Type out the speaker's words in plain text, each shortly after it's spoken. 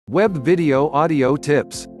Web video audio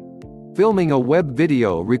tips. Filming a web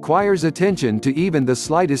video requires attention to even the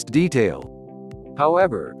slightest detail.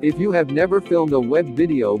 However, if you have never filmed a web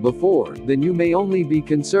video before, then you may only be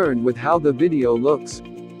concerned with how the video looks.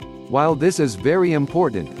 While this is very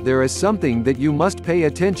important, there is something that you must pay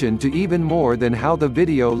attention to even more than how the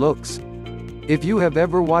video looks. If you have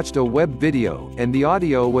ever watched a web video, and the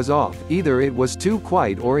audio was off, either it was too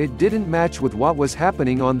quiet or it didn't match with what was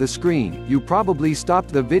happening on the screen, you probably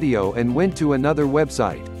stopped the video and went to another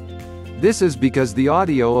website. This is because the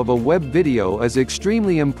audio of a web video is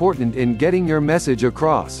extremely important in getting your message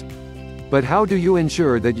across. But how do you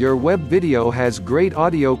ensure that your web video has great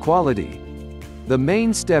audio quality? The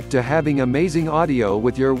main step to having amazing audio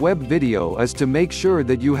with your web video is to make sure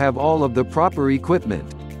that you have all of the proper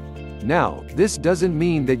equipment. Now, this doesn't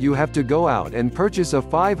mean that you have to go out and purchase a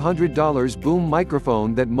 $500 boom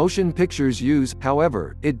microphone that motion pictures use.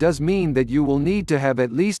 However, it does mean that you will need to have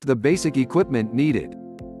at least the basic equipment needed.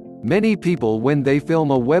 Many people, when they film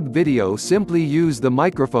a web video, simply use the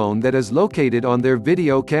microphone that is located on their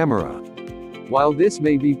video camera. While this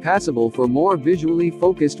may be passable for more visually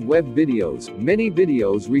focused web videos, many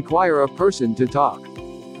videos require a person to talk.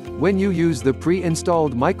 When you use the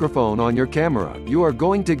pre-installed microphone on your camera, you are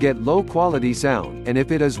going to get low-quality sound, and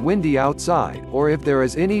if it is windy outside, or if there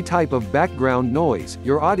is any type of background noise,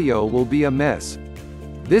 your audio will be a mess.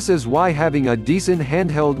 This is why having a decent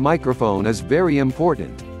handheld microphone is very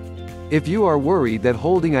important. If you are worried that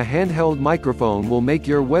holding a handheld microphone will make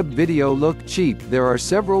your web video look cheap, there are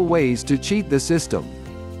several ways to cheat the system.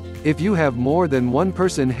 If you have more than one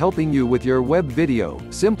person helping you with your web video,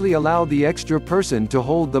 simply allow the extra person to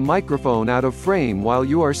hold the microphone out of frame while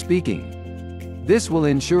you are speaking. This will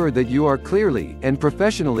ensure that you are clearly and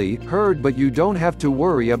professionally heard, but you don't have to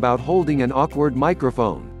worry about holding an awkward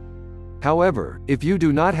microphone. However, if you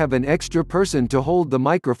do not have an extra person to hold the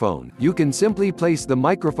microphone, you can simply place the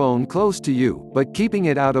microphone close to you, but keeping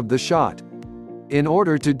it out of the shot. In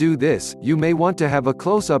order to do this, you may want to have a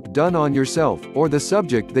close-up done on yourself, or the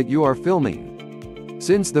subject that you are filming.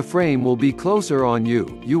 Since the frame will be closer on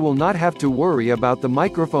you, you will not have to worry about the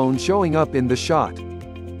microphone showing up in the shot.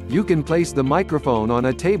 You can place the microphone on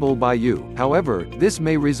a table by you. However, this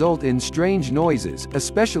may result in strange noises,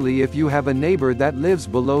 especially if you have a neighbor that lives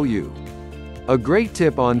below you. A great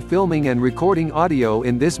tip on filming and recording audio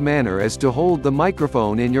in this manner is to hold the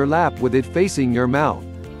microphone in your lap with it facing your mouth.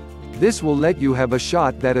 This will let you have a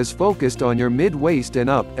shot that is focused on your mid-waist and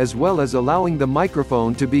up, as well as allowing the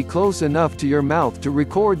microphone to be close enough to your mouth to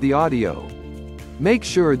record the audio. Make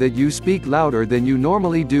sure that you speak louder than you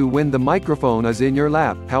normally do when the microphone is in your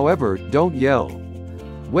lap. However, don't yell.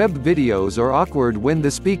 Web videos are awkward when the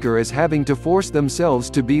speaker is having to force themselves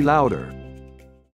to be louder.